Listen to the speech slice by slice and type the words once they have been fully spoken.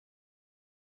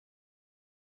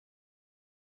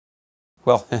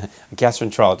Well, a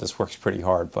gastroenterologist works pretty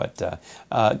hard, but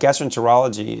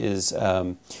gastroenterology is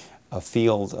a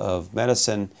field of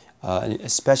medicine, a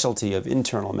specialty of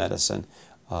internal medicine,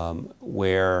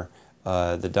 where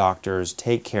the doctors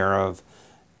take care of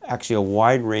actually a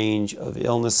wide range of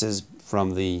illnesses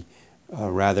from the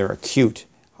rather acute,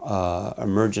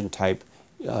 emergent type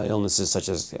illnesses such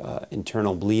as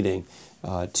internal bleeding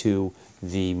to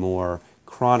the more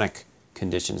chronic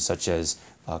conditions such as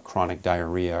chronic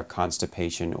diarrhea,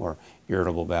 constipation, or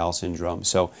irritable bowel syndrome.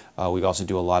 So we also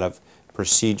do a lot of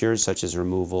procedures such as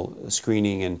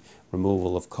screening and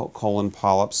removal of colon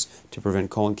polyps to prevent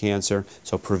colon cancer.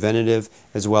 So preventative,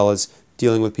 as well as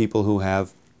dealing with people who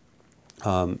have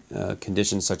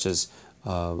conditions such as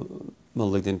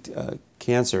malignant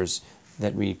cancers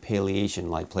that need palliation,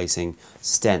 like placing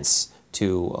stents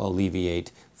to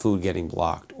alleviate food getting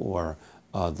blocked or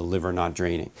the liver not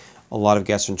draining. A lot of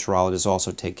gastroenterologists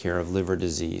also take care of liver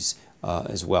disease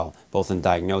as well, both in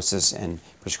diagnosis and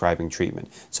prescribing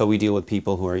treatment. So we deal with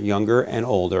people who are younger and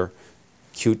older,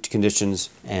 acute conditions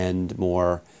and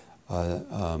more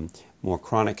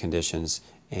chronic conditions,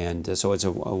 and so it's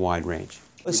a wide range.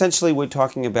 Essentially, we're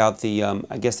talking about the,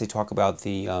 I guess they talk about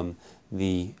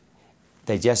the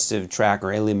digestive tract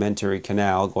or alimentary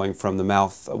canal going from the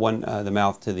mouth, the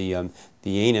mouth to the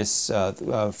anus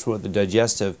through the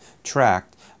digestive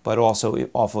tract, but also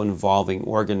often involving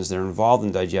organs that are involved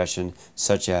in digestion,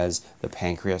 such as the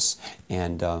pancreas,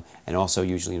 and also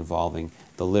usually involving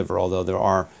the liver. Although there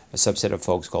are a subset of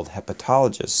folks called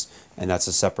hepatologists, and that's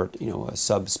a separate, a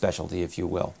subspecialty, if you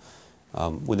will.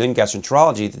 Within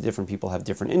gastroenterology, the different people have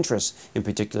different interests in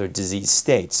particular disease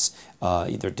states,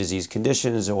 either disease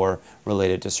conditions or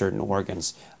related to certain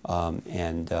organs. So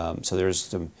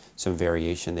there's some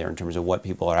variation there in terms of what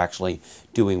people are actually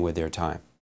doing with their time.